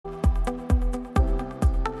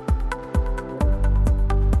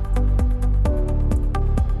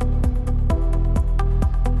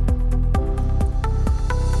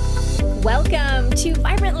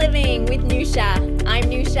Living with Nusha. I'm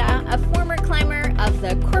Nusha, a former climber of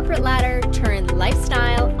the corporate ladder turned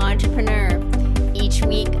lifestyle entrepreneur. Each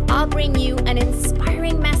week, I'll bring you an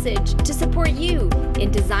inspiring message to support you in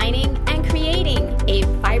designing and creating a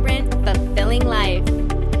vibrant, fulfilling life.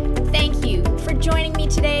 Thank you for joining me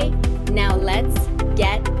today. Now let's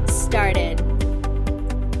get started.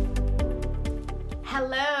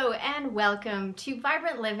 Hello and welcome to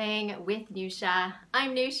Vibrant Living with Nusha.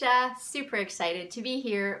 I'm Nusha, super excited to be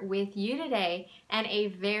here with you today and a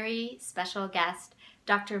very special guest,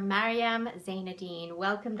 Dr. Mariam Zainadine.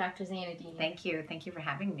 Welcome, Dr. Zainadine. Thank you. Thank you for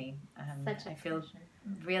having me. I feel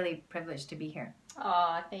really privileged to be here.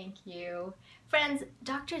 Oh, thank you. Friends,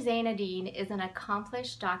 Dr. Zainadine is an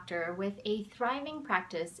accomplished doctor with a thriving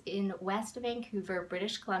practice in West Vancouver,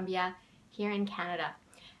 British Columbia, here in Canada.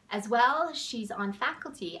 As well, she's on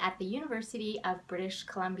faculty at the University of British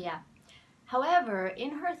Columbia. However,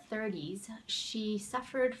 in her 30s, she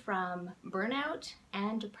suffered from burnout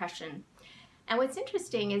and depression. And what's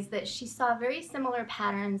interesting is that she saw very similar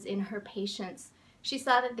patterns in her patients. She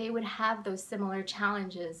saw that they would have those similar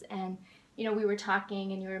challenges. And, you know, we were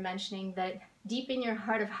talking and you were mentioning that deep in your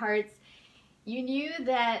heart of hearts, you knew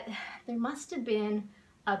that there must have been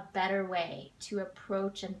a better way to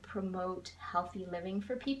approach and promote healthy living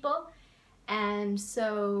for people. And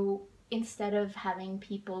so instead of having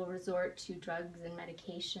people resort to drugs and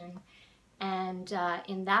medication, and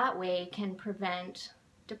in that way can prevent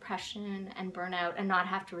depression and burnout and not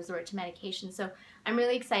have to resort to medication. So I'm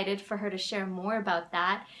really excited for her to share more about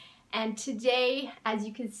that. And today, as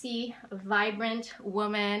you can see, a vibrant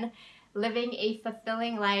woman living a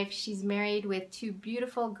fulfilling life. She's married with two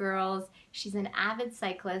beautiful girls. She's an avid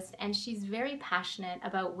cyclist, and she's very passionate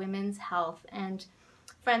about women's health. And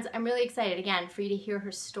friends, I'm really excited again for you to hear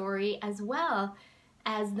her story, as well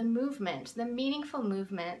as the movement, the meaningful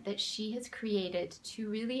movement that she has created to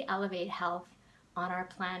really elevate health on our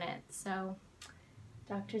planet. So,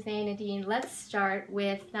 Dr. Zainadine, let's start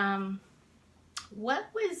with what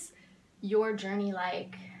was your journey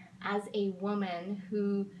like as a woman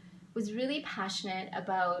who was really passionate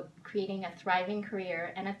about creating a thriving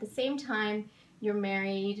career, and at the same time, you're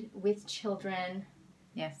married with children.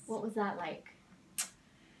 Yes. What was that like?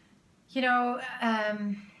 You know,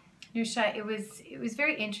 Nusha, it was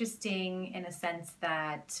very interesting in a sense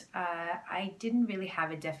that I didn't really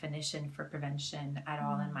have a definition for prevention at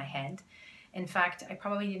all in my head. In fact, I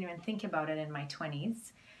probably didn't even think about it in my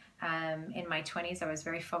 20s. In my 20s, I was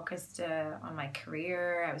very focused on my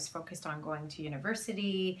career. I was focused on going to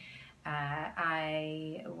university.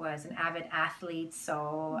 I was an avid athlete,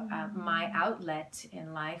 so my outlet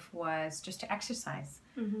in life was just to exercise,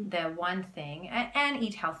 the one thing, and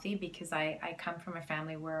eat healthy, because I come from a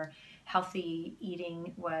family where healthy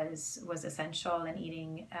eating was essential, and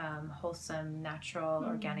eating wholesome, natural,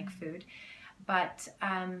 organic food. But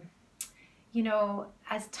you know,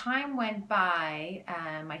 as time went by,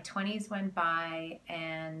 my 20s went by,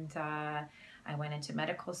 and I went into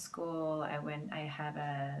medical school. I have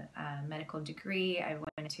a medical degree. I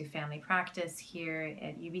went into family practice here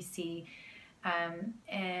at UBC.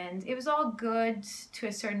 And it was all good to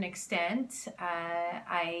a certain extent.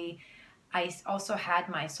 I also had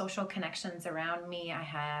my social connections around me. I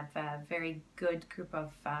have a very good group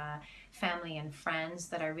of family and friends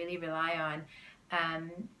that I really rely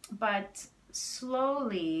on. But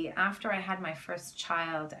slowly, after I had my first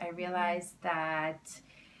child, I realized that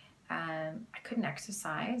I couldn't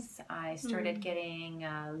exercise. I started getting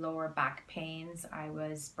lower back pains. I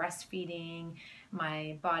was breastfeeding.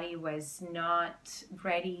 My body was not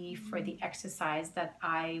ready for the exercise that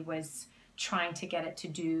I was trying to get it to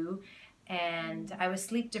do. And I was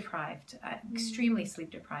sleep deprived, extremely sleep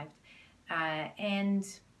deprived. And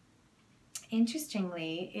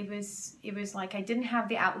interestingly, it was like I didn't have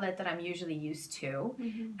the outlet that I'm usually used to,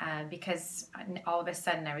 because all of a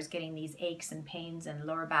sudden I was getting these aches and pains and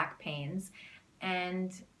lower back pains,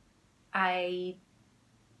 and I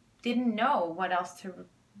didn't know what else to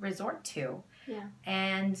resort to. Yeah.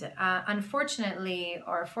 And unfortunately,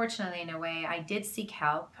 or fortunately in a way, I did seek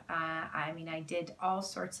help. I did all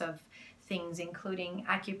sorts of things, including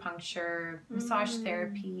acupuncture, massage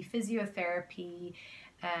therapy, physiotherapy,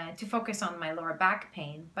 to focus on my lower back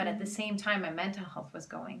pain, but at the same time my mental health was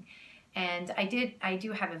going. And I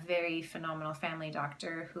do have a very phenomenal family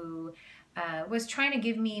doctor who was trying to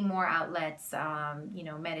give me more outlets,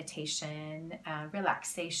 meditation,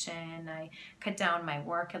 relaxation. I cut down my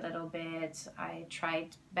work a little bit. I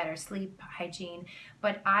tried better sleep hygiene,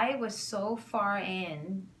 but I was so far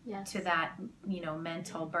in to that,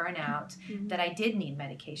 mental burnout that I did need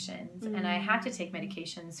medications, and I had to take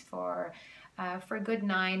medications for for a good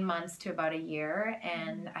 9 months to about a year,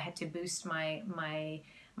 and I had to boost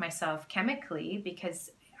myself chemically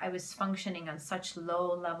because I was functioning on such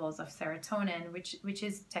low levels of serotonin, which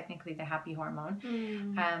is technically the happy hormone,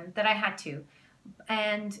 that I had to.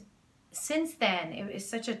 And since then, it was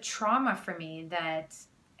such a trauma for me that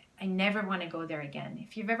I never want to go there again.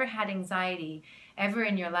 If you've ever had anxiety ever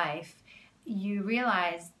in your life, you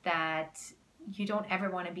realize that you don't ever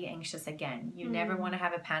want to be anxious again. You never want to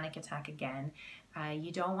have a panic attack again.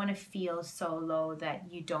 You don't want to feel so low that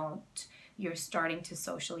you're starting to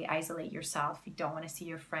socially isolate yourself. You don't want to see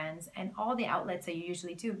your friends, and all the outlets that you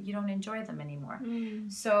usually do, you don't enjoy them anymore.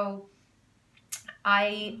 So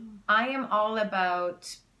I am all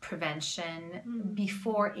about prevention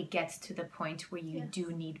before it gets to the point where you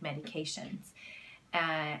do need medications.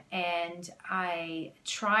 And I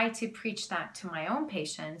try to preach that to my own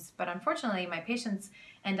patients, but unfortunately my patients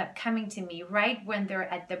end up coming to me right when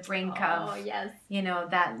they're at the brink of,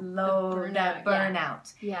 that low, that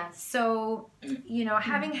burnout. So,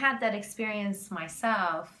 having had that experience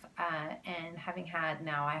myself, and having had,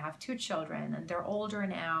 now I have 2 children and they're older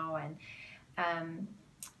now, and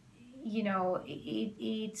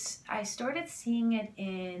I started seeing it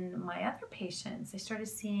in my other patients. I started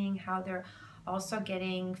seeing how they're also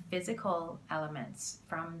getting physical elements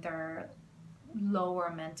from their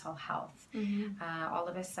lower mental health. All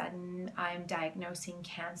of a sudden, I'm diagnosing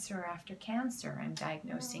cancer after cancer. I'm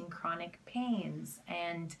diagnosing chronic pains.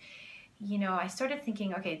 And, I started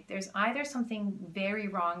thinking, okay, there's either something very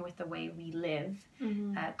wrong with the way we live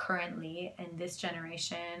currently in this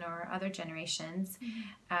generation or other generations,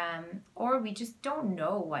 or we just don't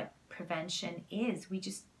know what prevention is. We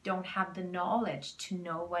just don't have the knowledge to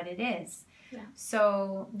know what it is.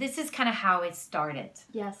 So this is kind of how it started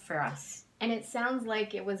for us. And it sounds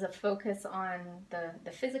like it was a focus on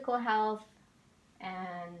the physical health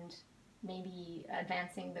and maybe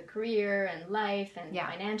advancing the career and life and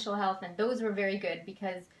financial health, and those were very good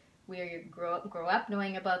because we grow up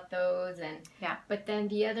knowing about those, and but then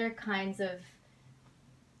the other kinds of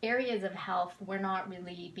areas of health were not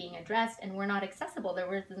really being addressed and were not accessible. There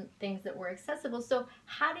were things that were accessible. So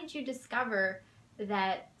how did you discover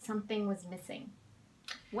that something was missing?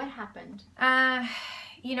 What happened?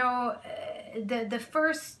 The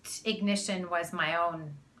first ignition was my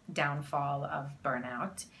own downfall of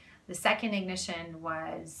burnout. The second ignition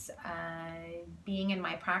was being in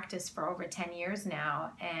my practice for over 10 years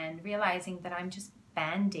now and realizing that I'm just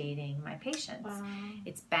band-aiding my patients.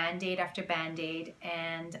 It's band-aid after band-aid,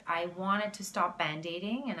 and I wanted to stop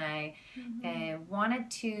band-aiding, and I wanted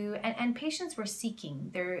to, and patients were seeking.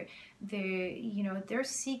 They're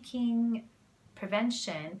seeking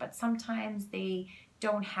prevention, but sometimes they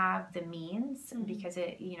don't have the means because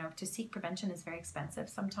to seek prevention is very expensive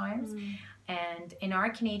sometimes. And in our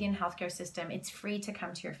Canadian healthcare system, it's free to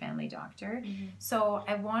come to your family doctor. So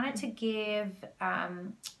I wanted to give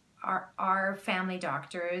our family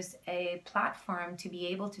doctors a platform to be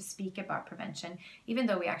able to speak about prevention, even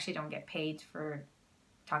though we actually don't get paid for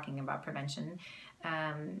talking about prevention.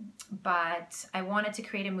 But I wanted to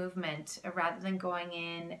create a movement rather than going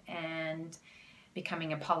in and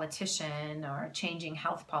becoming a politician or changing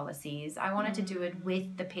health policies. I wanted to do it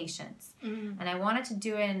with the patients. And I wanted to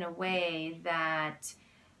do it in a way that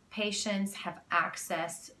patients have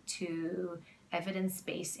access to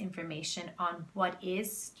evidence-based information on what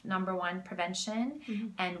is, number one, prevention,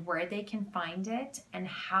 and where they can find it, and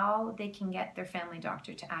how they can get their family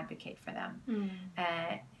doctor to advocate for them.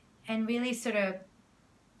 And really sort of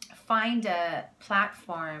find a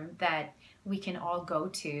platform that we can all go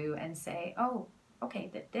to and say, oh,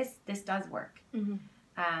 okay, this does work.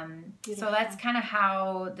 So that's kind of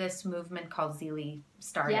how this movement called Zealy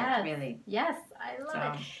started, really. Yes, I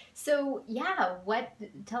love it. So,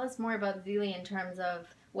 tell us more about Zealy in terms of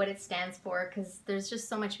what it stands for, because there's just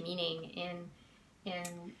so much meaning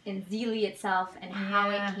in Zealy itself and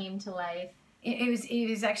how it came to life. It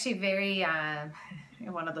was actually very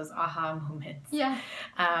one of those aha moments.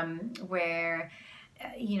 Where,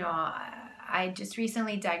 I just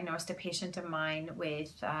recently diagnosed a patient of mine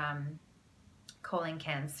with colon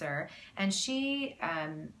cancer, and she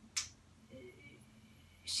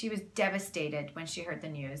was devastated when she heard the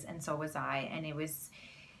news, and so was I. And it was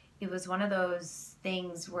one of those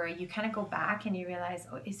things where you kind of go back and you realize,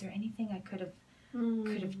 oh, is there anything I could have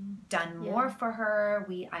done more for her?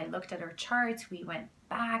 I looked at her charts, we went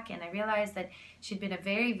back, and I realized that she'd been a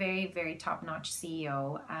very, very, very top-notch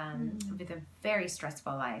CEO with a very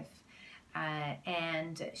stressful life.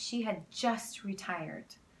 And she had just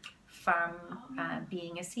retired from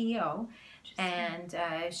being a CEO, and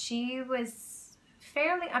she was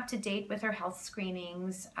fairly up to date with her health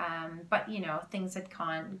screenings, but things had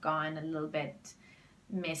gone a little bit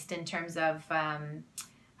missed in terms of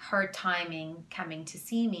her timing coming to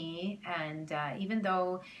see me. And even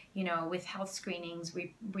though with health screenings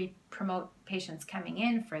we promote patients coming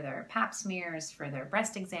in for their pap smears, for their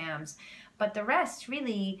breast exams, but the rest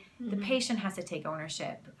really the patient has to take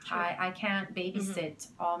ownership. Sure. I can't babysit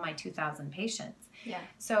all my 2,000 patients. Yeah.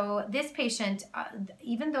 So this patient,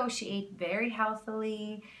 even though she ate very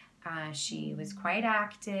healthily, she was quite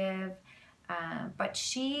active, but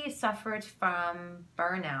she suffered from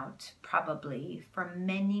burnout probably for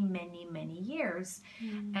many, many, many years.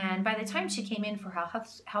 And by the time she came in for her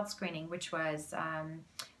health screening, which was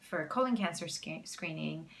for colon cancer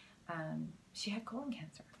screening, she had colon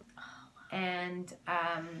cancer. And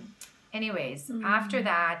anyways, after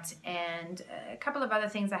that, and a couple of other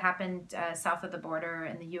things that happened south of the border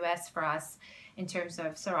in the U.S. for us in terms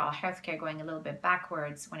of sort of healthcare going a little bit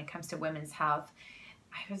backwards when it comes to women's health,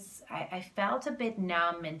 I felt a bit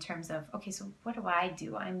numb in terms of, okay, so what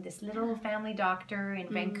do? I'm this little family doctor in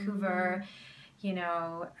Vancouver.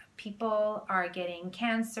 People are getting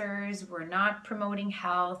cancers. We're not promoting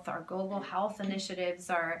health. Our global health initiatives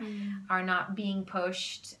are not being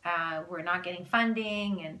pushed. We're not getting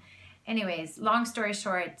funding. And anyways, long story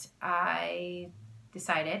short, I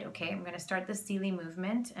decided, okay, I'm going to start the Sealy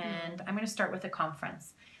movement, and I'm going to start with a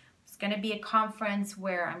conference. It's going to be a conference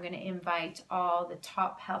where I'm going to invite all the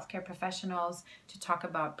top healthcare professionals to talk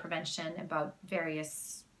about prevention, about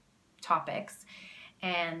various topics.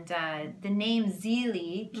 And the name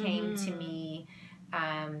Sealy came to me.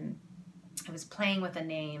 I was playing with the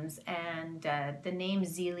names, and the name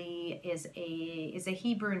Sealy is a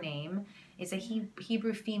Hebrew name. It's a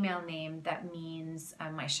Hebrew female name that means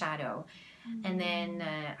my shadow. And then,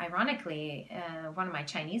 ironically, one of my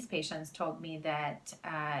Chinese patients told me that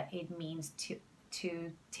it means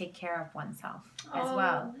to take care of oneself as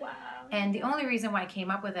well. Wow. And the only reason why I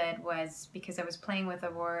came up with it was because I was playing with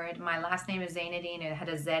a word. My last name is Zainadine. It had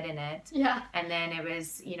a Z in it. Yeah. And then it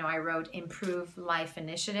was, I wrote Improve Life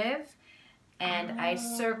Initiative. And I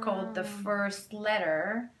circled the first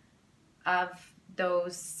letter of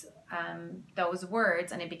those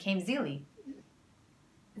words, and it became Sealy.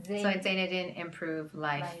 So it's Zainadine Improve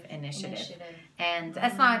Life Initiative. And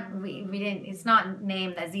that's not, we didn't, it's not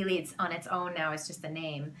named as Sealy, it's on its own now, it's just a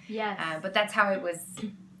name. Yes. But that's how it was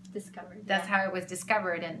discovered. That's how it was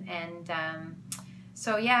discovered.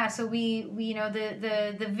 So we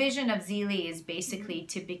the vision of Sealy is basically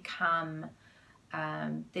to become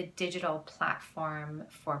the digital platform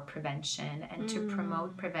for prevention and to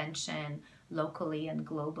promote prevention locally and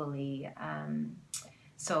globally.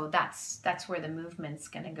 So that's where the movement's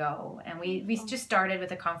going to go. And we just started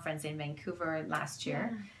with a conference in Vancouver last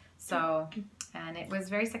year. Yeah. So, and it was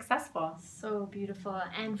very successful. So beautiful.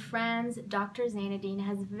 And friends, Dr. Zainadine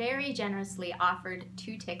has very generously offered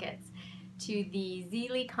 2 tickets to the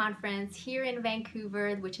Sealy conference here in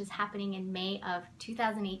Vancouver, which is happening in May of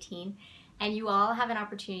 2018. And you all have an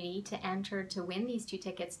opportunity to enter to win these 2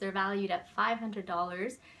 tickets. They're valued at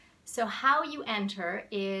 $500. So how you enter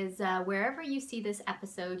is wherever you see this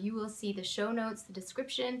episode, you will see the show notes, the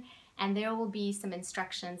description, and there will be some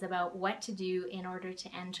instructions about what to do in order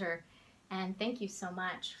to enter. And thank you so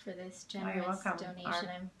much for this generous donation.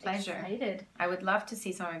 I'm pleasure. Excited. I would love to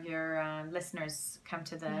see some of your listeners come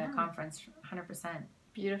to the conference, 100%.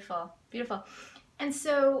 Beautiful, beautiful. And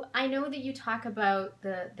so I know that you talk about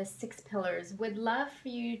the 6 pillars. Would love for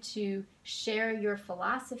you to share your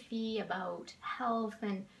philosophy about health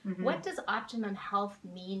and what does optimum health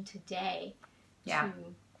mean today? Yeah.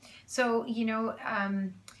 So,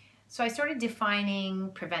 so I started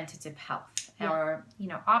defining preventative health, or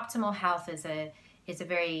optimal health is a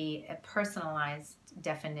very personalized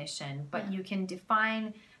definition, but you can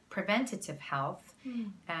define preventative health,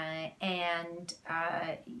 and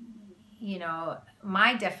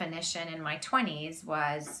my definition in my 20s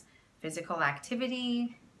was physical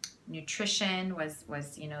activity, nutrition was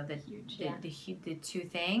the 2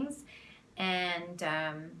 things, and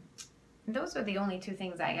those are the only 2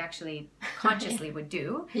 things I actually consciously would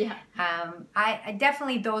do. Yeah. I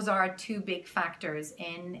definitely, those are 2 big factors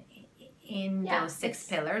in those 6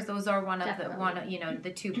 pillars. Those are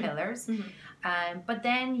the 2 pillars. But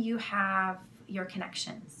then you have your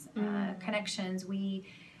connections. Connections.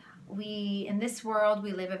 we in this world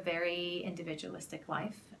we live a very individualistic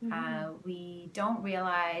life. We don't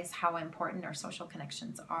realize how important our social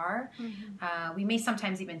connections are. We may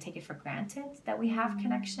sometimes even take it for granted that we have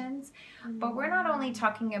connections, but we're not only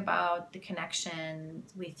talking about the connection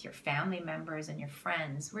with your family members and your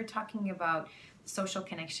friends. We're talking about social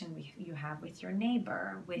connection you have with your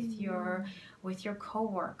neighbor, with your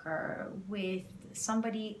coworker, with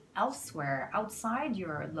somebody elsewhere outside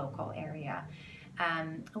your local area.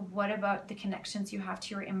 What about the connections you have to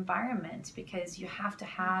your environment? Because you have to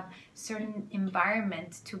have certain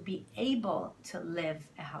environment to be able to live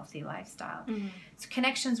a healthy lifestyle. So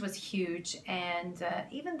connections was huge. And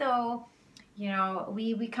even though, you know,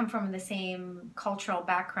 we come from the same cultural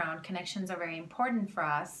background, connections are very important for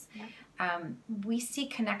us. We see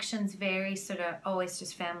connections very sort of, oh, it's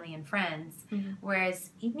just family and friends,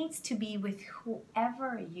 whereas it needs to be with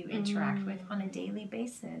whoever you interact with on a daily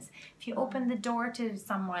basis. If you open the door to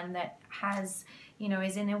someone that has, you know,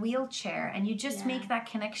 is in a wheelchair and you just make that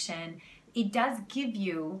connection, it does give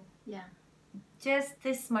you just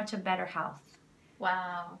this much of better health.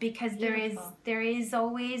 Wow. Because Beautiful. there is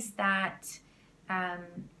always that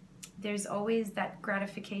there's always that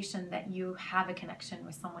gratification that you have a connection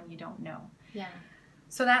with someone you don't know. Yeah.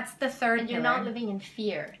 So that's the third And you're pillar. not living in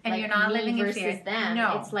fear. And like you're not me living in versus fear. them.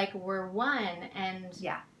 No. It's like we're one, and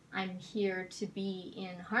I'm here to be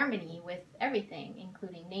in harmony with everything,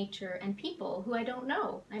 including nature and people who I don't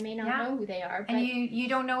know. I may not know who they are. But... And you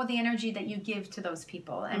don't know the energy that you give to those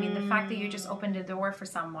people. I mean, the fact that you just opened a door for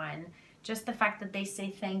someone, just the fact that they say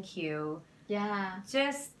thank you,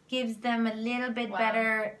 just gives them a little bit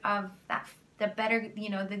better of that, the better, you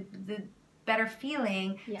know, the better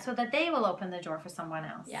feeling, so that they will open the door for someone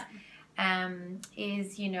else.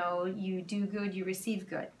 Is, you know, you do good, you receive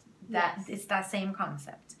good. That it's that same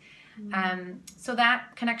concept. So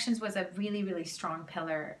that connections was a really, really strong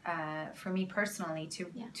pillar for me personally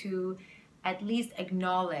to at least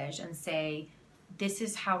acknowledge and say, this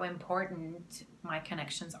is how important my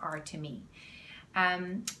connections are to me.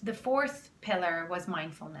 The fourth pillar was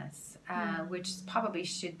mindfulness, which probably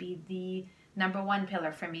should be the number one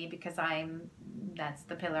pillar for me, because that's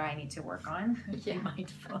the pillar I need to work on. Be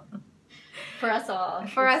mindful. For us all.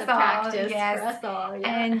 For us all, practice. yes. For us all,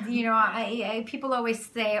 And, you know, I people always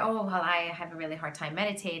say, oh, well, I have a really hard time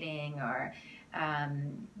meditating, or,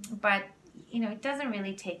 but, you know, it doesn't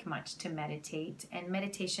really take much to meditate, and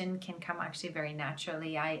meditation can come actually very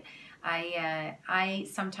naturally. I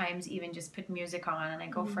sometimes even just put music on and I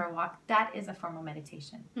go for a walk. That is a form of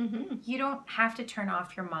meditation. You don't have to turn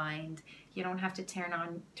off your mind. You don't have to turn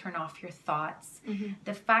off your thoughts.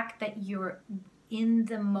 The fact that you're in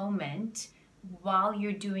the moment while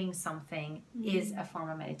you're doing something is a form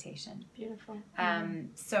of meditation. Beautiful.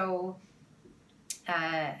 So,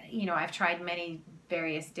 you know, I've tried many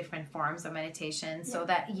various different forms of meditation, so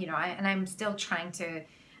that, you know, I'm still trying to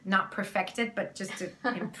not perfect it, but just to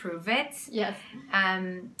improve it. Yes.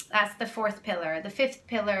 That's the fourth pillar. The fifth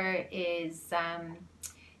pillar is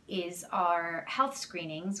our health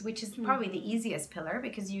screenings, which is probably the easiest pillar,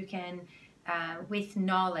 because you can, with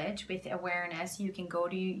knowledge, with awareness, you can go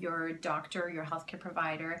to your doctor, your healthcare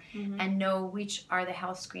provider, and know which are the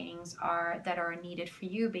health screenings that are needed for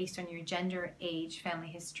you based on your gender, age, family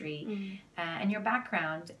history, and your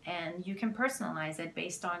background, and you can personalize it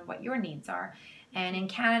based on what your needs are. And in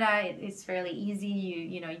Canada, it's fairly easy.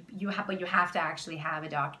 You have to actually have a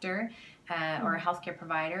doctor or a healthcare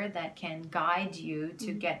provider that can guide you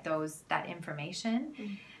to get that information.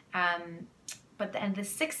 But the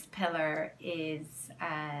sixth pillar is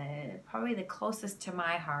probably the closest to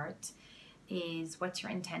my heart, is what's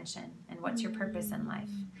your intention and what's your purpose in life.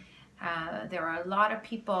 There are a lot of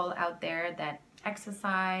people out there that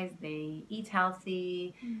exercise, they eat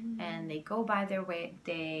healthy, and they go by their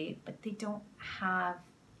day, but they don't have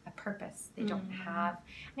a purpose. They don't have,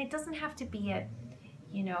 and it doesn't have to be a,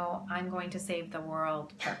 you know, I'm going to save the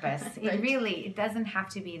world purpose. It doesn't have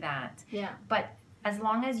to be that. But as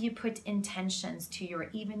long as you put intentions to your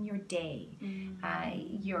day,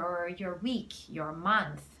 your week, your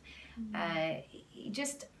month,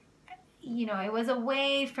 just, you know, it was a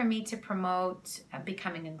way for me to promote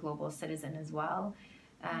becoming a global citizen as well.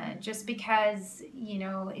 Just because, you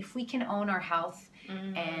know, if we can own our health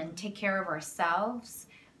and take care of ourselves,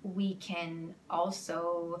 we can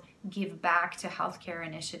also give back to healthcare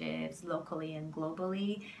initiatives locally and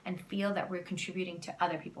globally, and feel that we're contributing to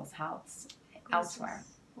other people's healths elsewhere.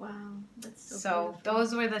 Wow, that's so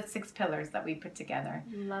those were the 6 pillars that we put together.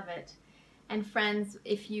 Love it. And friends,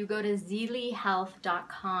 if you go to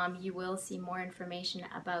zeelyhealth.com, you will see more information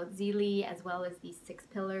about Zeely, as well as these 6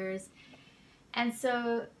 pillars. And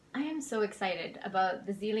so I am so excited about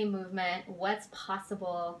the Zili movement, what's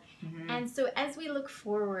possible. Mm-hmm. And so as we look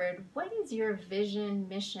forward, what is your vision,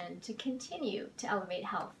 mission to continue to elevate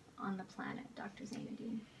health on the planet, Dr.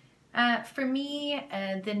 Zainadine? For me,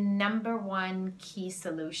 the number one key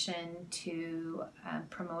solution to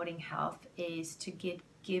promoting health is to give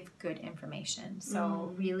good information.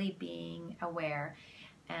 So really being aware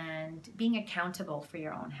and being accountable for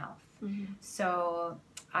your own health. Mm-hmm. So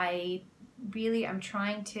I'm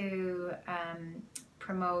trying to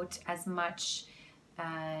promote as much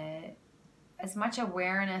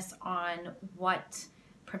awareness on what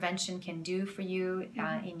prevention can do for you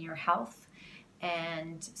in your health.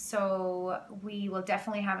 And so we will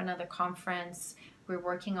definitely have another conference. We're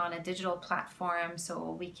working on a digital platform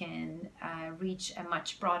so we can reach a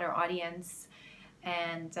much broader audience.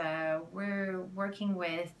 And we're working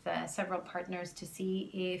with several partners to see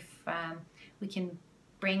if we can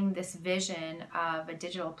bring this vision of a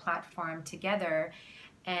digital platform together.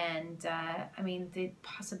 And the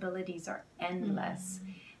possibilities are endless.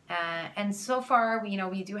 And so far,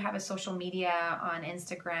 we do have a social media on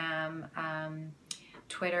Instagram,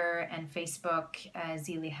 Twitter, and Facebook,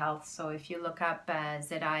 Zili Health. So if you look up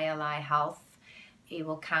ZILI Health, it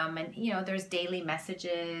will come, and there's daily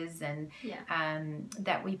messages and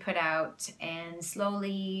that we put out, and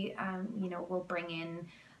slowly we'll bring in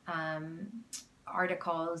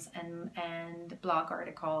articles and blog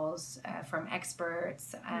articles from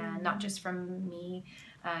experts, not just from me,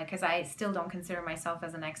 because I still don't consider myself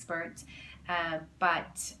as an expert,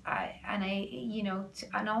 but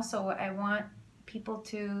also I want people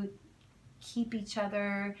to keep each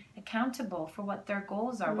other accountable for what their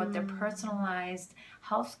goals are, what their personalized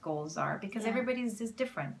health goals are, because everybody's is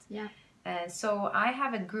different. So I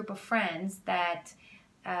have a group of friends that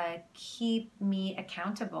keep me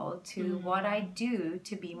accountable to what I do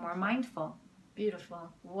to be more mindful.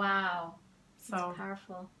 Beautiful. Wow. That's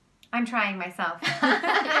powerful. I'm trying myself.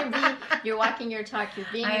 You're walking your talk. You're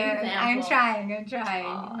being an example. I'm trying.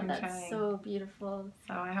 Oh, I'm that's trying. So beautiful.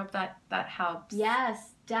 So I hope that helps.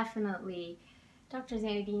 Yes, definitely. Dr.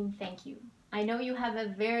 Zainadine, thank you. I know you have a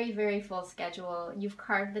very, very full schedule. You've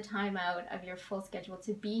carved the time out of your full schedule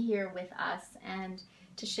to be here with us and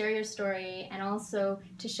to share your story, and also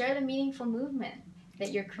to share the meaningful movement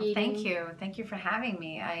that you're creating. Well, thank you for having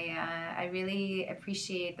me. I really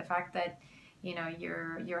appreciate the fact that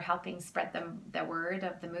you're helping spread the word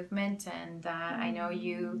of the movement, and I know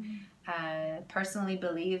you personally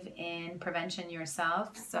believe in prevention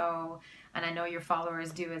yourself, and I know your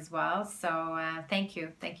followers do as well. So thank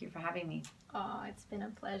you for having me. Oh, it's been a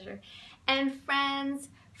pleasure. And friends,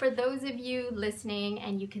 for those of you listening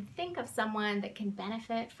and you can think of someone that can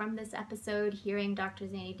benefit from this episode, hearing Dr.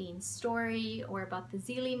 Zainadine's story or about the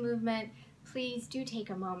Zili movement, please do take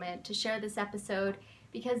a moment to share this episode,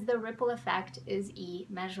 because the ripple effect is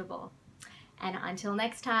immeasurable. And until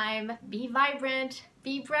next time, be vibrant,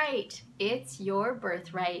 be bright. It's your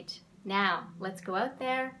birthright. Now, let's go out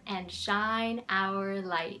there and shine our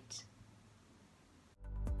light.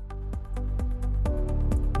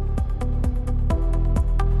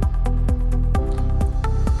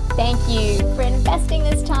 Thank you for investing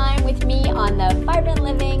this time with me on the Vibrant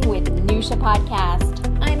Living with Nusha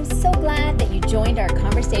podcast. I'm so glad that you joined our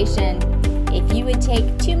conversation. If you would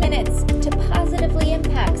take 2 minutes to positively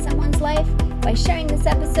impact someone's life by sharing this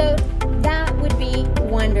episode, that would be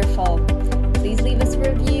wonderful. Please leave us a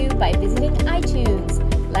review by visiting iTunes.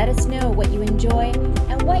 Let us know what you enjoy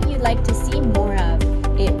and what you'd like to see more of.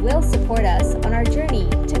 It will support us on our journey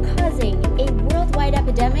to causing a worldwide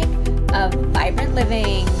epidemic of vibrant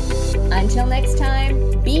living. Until next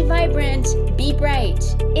time, be vibrant, be bright.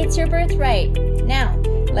 It's your birthright. Now,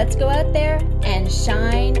 let's go out there and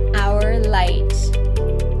shine our light.